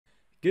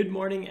Good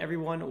morning,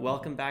 everyone.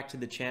 Welcome back to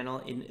the channel.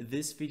 In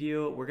this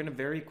video, we're going to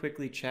very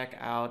quickly check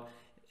out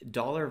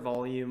dollar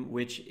volume,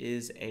 which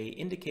is a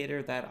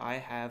indicator that I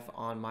have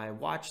on my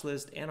watch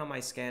list and on my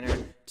scanner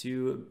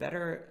to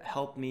better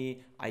help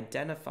me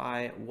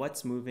identify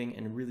what's moving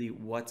and really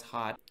what's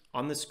hot.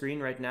 On the screen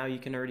right now, you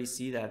can already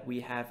see that we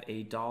have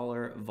a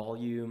dollar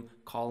volume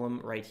column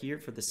right here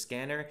for the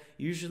scanner.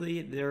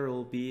 Usually there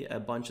will be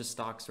a bunch of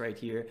stocks right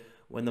here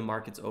when the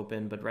market's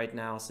open, but right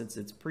now, since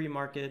it's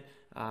pre-market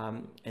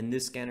and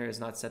this scanner is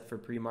not set for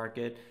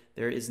pre-market,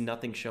 there is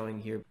nothing showing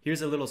here.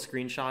 Here's a little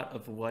screenshot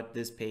of what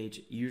this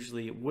page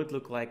usually would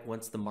look like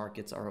once the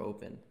markets are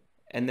open.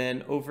 And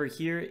then over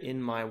here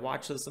in my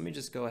watch list, let me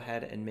just go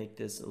ahead and make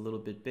this a little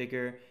bit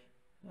bigger.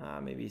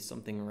 Maybe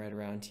something right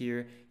around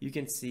here. You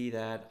can see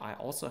that I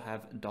also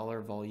have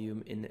dollar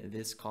volume in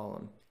this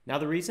column. Now,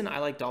 the reason I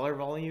like dollar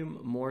volume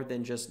more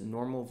than just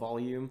normal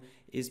volume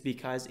is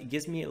because it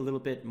gives me a little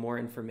bit more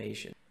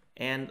information.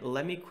 And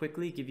let me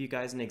quickly give you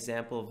guys an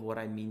example of what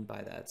I mean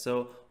by that.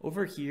 So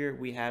over here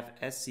we have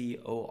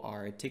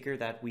SCOR, a ticker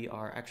that we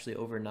are actually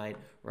overnight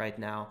right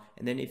now.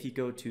 And then if you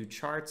go to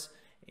charts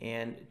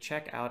and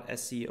check out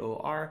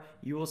SCOR,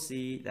 you will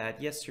see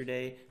that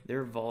yesterday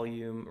their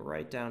volume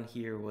right down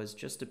here was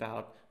just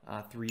about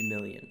 3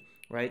 million,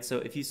 right? So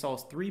if you saw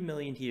 3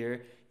 million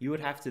here, you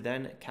would have to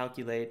then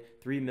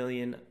calculate 3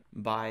 million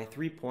by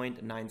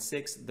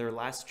 3.96, their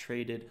last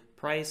traded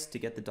price, to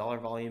get the dollar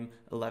volume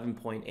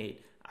 11.8.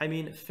 I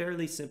mean,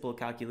 fairly simple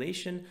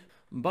calculation,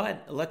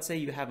 but let's say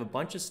you have a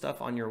bunch of stuff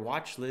on your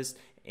watch list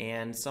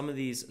and some of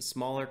these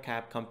smaller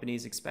cap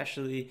companies,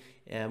 especially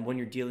when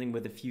you're dealing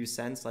with a few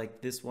cents,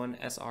 like this one,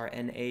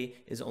 SRNA,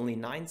 is only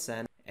 9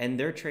 cents. And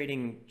they're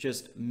trading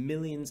just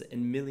millions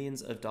and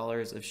millions of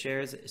dollars of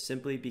shares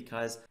simply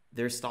because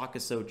their stock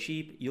is so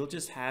cheap. You'll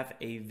just have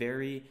a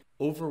very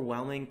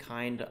overwhelming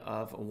kind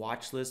of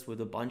watch list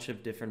with a bunch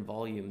of different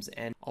volumes.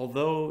 And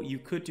although you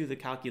could do the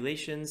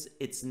calculations,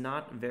 it's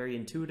not very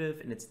intuitive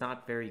and it's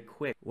not very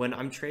quick. When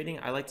I'm trading,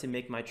 I like to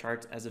make my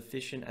charts as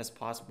efficient as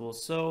possible.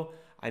 So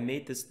I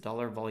made this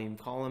dollar volume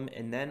column,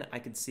 and then I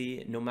can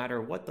see no matter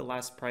what the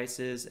last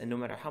price is and no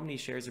matter how many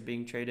shares are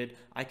being traded,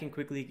 I can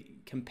quickly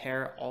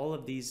compare all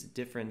of these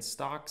different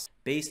stocks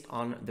based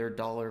on their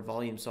dollar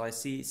volume. So I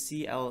see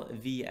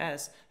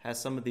CLVS has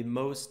some of the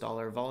most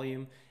dollar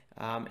volume,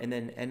 and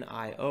then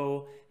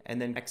NIO, and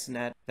then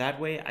XNet. That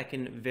way I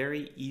can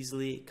very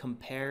easily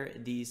compare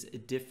these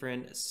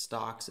different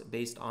stocks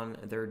based on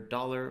their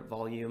dollar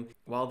volume,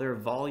 while their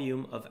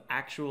volume of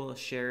actual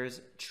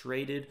shares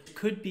traded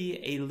could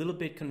be a little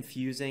bit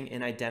confusing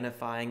in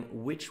identifying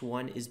which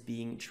one is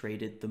being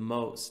traded the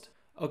most.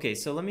 Okay,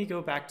 so let me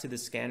go back to the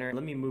scanner.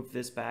 Let me move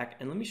this back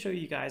and let me show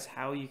you guys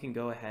how you can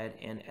go ahead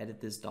and edit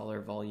this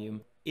dollar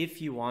volume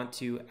if you want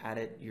to add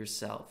it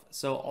yourself.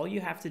 So all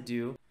you have to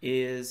do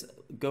is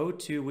go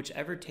to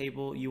whichever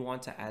table you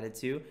want to add it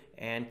to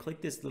and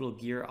click this little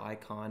gear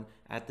icon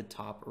at the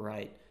top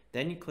right.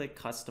 Then you click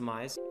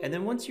customize. And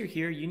then once you're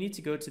here, you need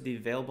to go to the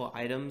available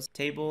items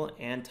table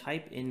and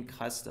type in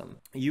custom.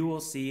 You will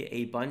see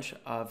a bunch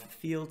of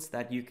fields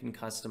that you can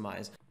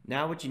customize.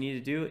 Now what you need to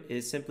do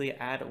is simply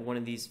add one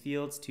of these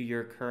fields to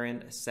your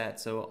current set.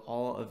 So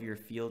all of your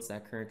fields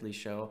that currently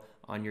show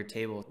on your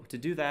table. To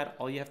do that,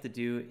 all you have to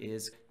do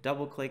is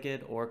double click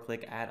it or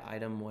click add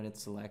item when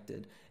it's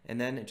selected.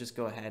 And then just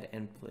go ahead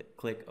and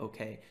click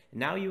OK.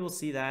 Now you will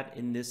see that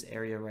in this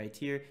area right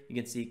here, you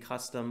can see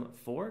custom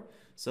for.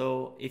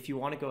 So if you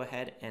want to go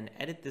ahead and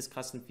edit this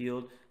custom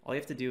field, all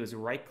you have to do is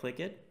right click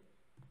it.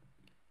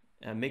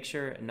 Make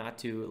sure not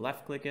to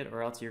left click it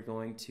or else you're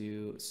going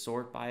to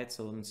sort by it.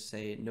 So let me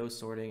say no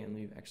sorting, and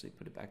we actually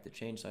put it back to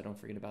change so I don't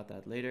forget about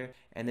that later.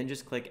 And then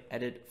just click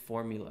edit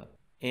formula.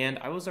 And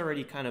I was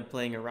already kind of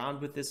playing around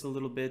with this a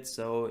little bit,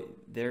 so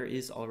there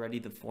is already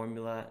the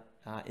formula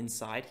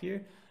inside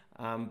here.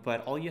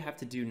 But all you have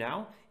to do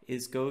now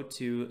is go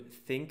to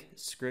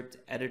ThinkScript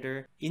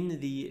editor. In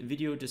the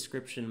video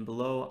description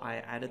below, I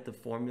added the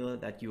formula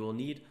that you will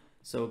need.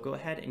 So go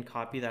ahead and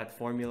copy that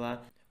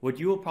formula. What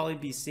you will probably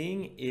be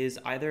seeing is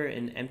either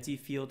an empty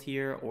field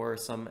here or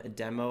some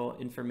demo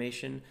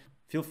information.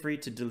 Feel free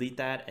to delete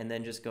that and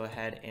then just go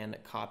ahead and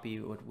copy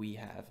what we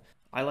have.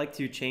 I like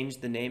to change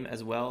the name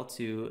as well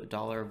to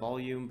dollar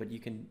volume, but you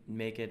can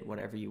make it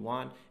whatever you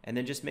want. And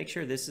then just make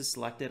sure this is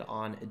selected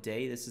on a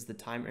day. This is the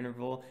time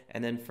interval.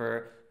 And then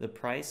for the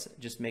price,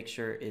 just make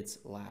sure it's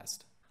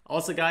last.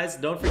 Also guys,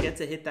 don't forget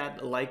to hit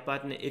that like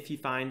button if you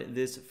find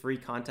this free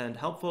content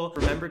helpful.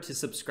 Remember to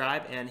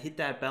subscribe and hit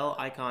that bell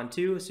icon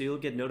too, so you'll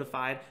get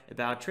notified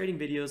about trading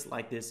videos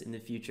like this in the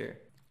future.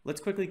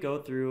 Let's quickly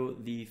go through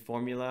the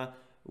formula.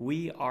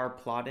 We are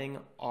plotting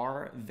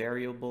our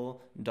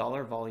variable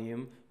dollar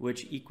volume,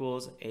 which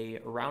equals a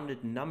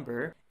rounded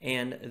number,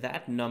 and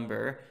that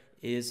number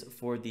is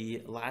for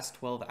the last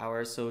 12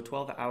 hours. So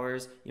 12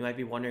 hours, you might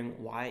be wondering,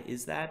 why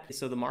is that?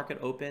 So the market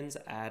opens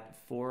at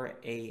 4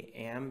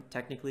 a.m.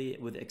 technically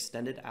with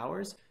extended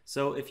hours.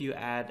 So if you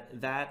add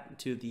that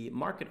to the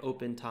market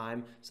open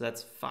time, so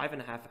that's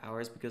 5.5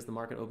 hours because the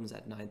market opens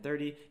at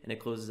 9:30 and it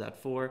closes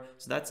at 4.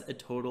 So that's a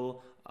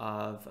total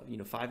of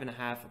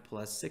 5.5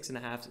 plus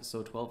 6.5,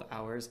 so 12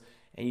 hours.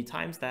 And you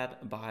times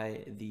that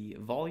by the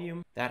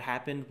volume that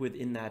happened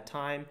within that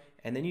time,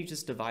 and then you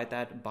just divide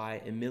that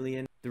by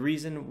 1,000,000. The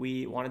reason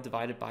we want to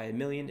divide it by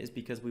 1,000,000 is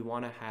because we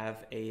want to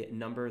have a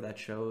number that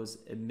shows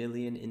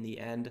 1,000,000 in the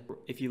end.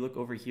 If you look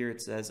over here,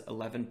 it says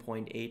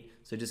 11.8.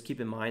 So just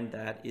keep in mind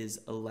that is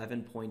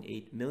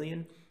 11.8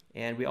 million.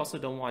 And we also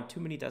don't want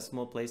too many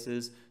decimal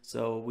places,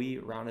 so we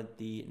rounded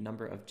the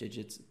number of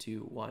digits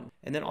to 1.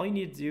 And then all you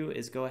need to do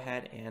is go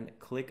ahead and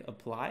click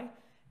apply.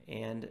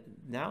 And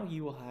now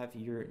you will have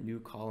your new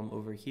column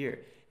over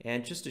here.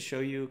 And just to show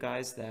you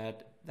guys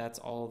that that's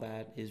all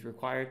that is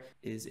required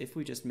is if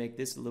we just make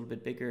this a little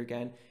bit bigger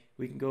again,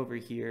 we can go over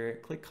here,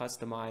 click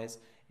customize,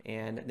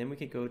 and then we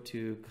can go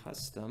to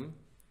custom.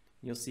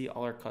 You'll see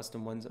all our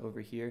custom ones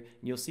over here.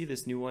 And you'll see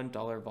this new one,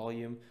 dollar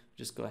volume.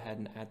 Just go ahead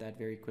and add that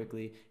very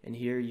quickly. And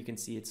here you can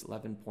see it's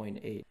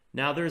 11.8.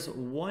 Now there's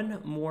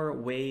one more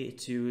way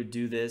to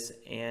do this.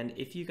 And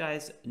if you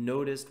guys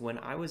noticed when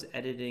I was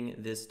editing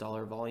this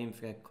dollar volume,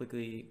 if I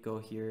quickly go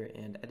here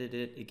and edit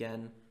it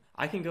again,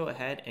 I can go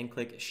ahead and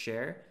click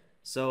share.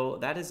 So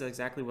that is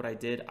exactly what I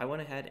did. I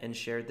went ahead and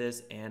shared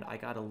this and I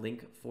got a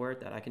link for it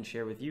that I can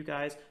share with you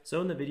guys.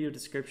 So in the video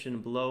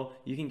description below,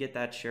 you can get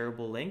that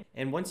shareable link.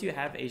 And once you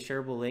have a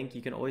shareable link,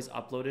 you can always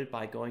upload it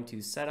by going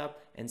to setup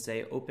and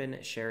say open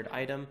shared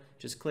item.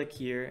 Just click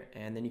here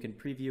and then you can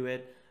preview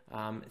it.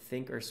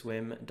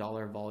 ThinkOrSwim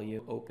dollar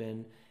volume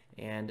open.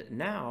 And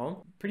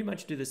now pretty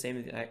much do the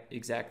same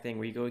exact thing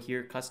where you go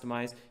here,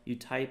 customize, you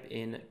type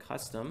in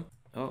custom.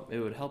 Oh, it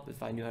would help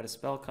if I knew how to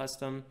spell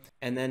custom.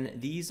 And then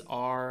these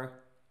are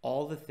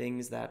all the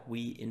things that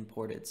we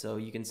imported. So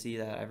you can see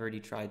that I've already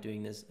tried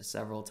doing this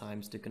several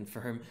times to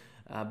confirm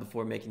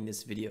before making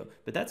this video.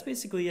 But that's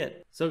basically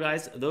it. So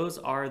guys, those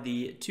are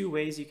the two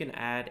ways you can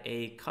add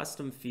a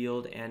custom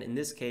field. And in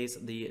this case,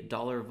 the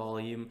dollar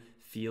volume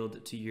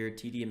field to your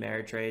TD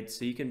Ameritrade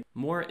so you can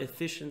more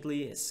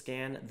efficiently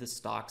scan the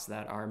stocks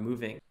that are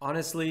moving.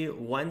 Honestly,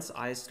 once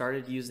I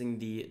started using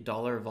the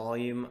dollar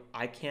volume,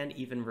 I can't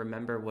even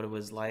remember what it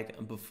was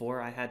like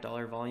before I had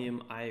dollar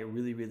volume. I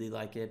really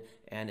like it,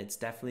 and it's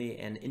definitely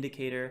an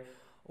indicator,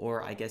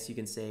 or I guess you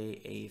can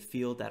say a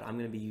field that I'm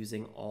going to be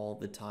using all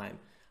the time.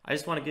 I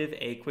just want to give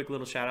a quick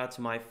little shout out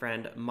to my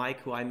friend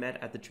Mike, who I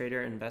met at the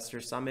Trader Investor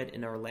Summit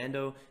in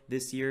Orlando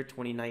this year,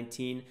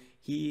 2019.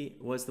 He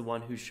was the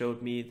one who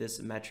showed me this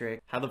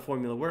metric, how the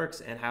formula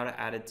works, and how to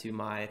add it to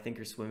my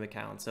ThinkOrSwim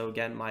account. So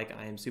again, Mike,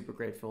 I am super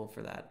grateful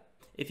for that.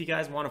 If you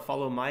guys want to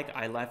follow Mike,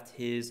 I left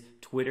his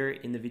Twitter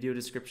in the video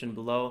description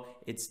below.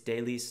 It's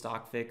Daily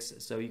Stock Fix,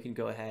 so you can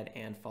go ahead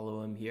and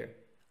follow him here.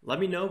 Let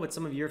me know what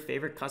some of your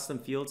favorite custom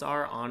fields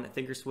are on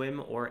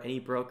ThinkOrSwim or any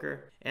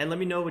broker. And let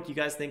me know what you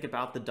guys think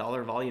about the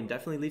dollar volume.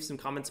 Definitely leave some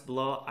comments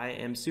below. I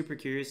am super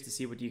curious to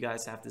see what you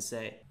guys have to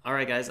say. All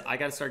right, guys, I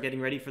got to start getting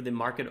ready for the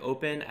market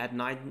open at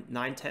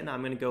 9:10.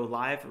 I'm going to go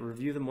live,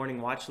 review the morning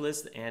watch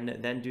list, and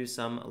then do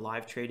some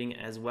live trading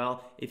as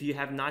well. If you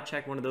have not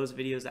checked one of those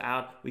videos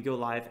out, we go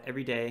live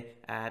every day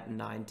at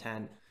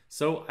 9:10.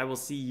 So I will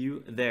see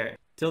you there.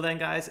 Till then,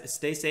 guys,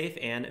 stay safe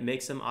and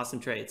make some awesome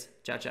trades.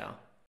 Ciao, ciao.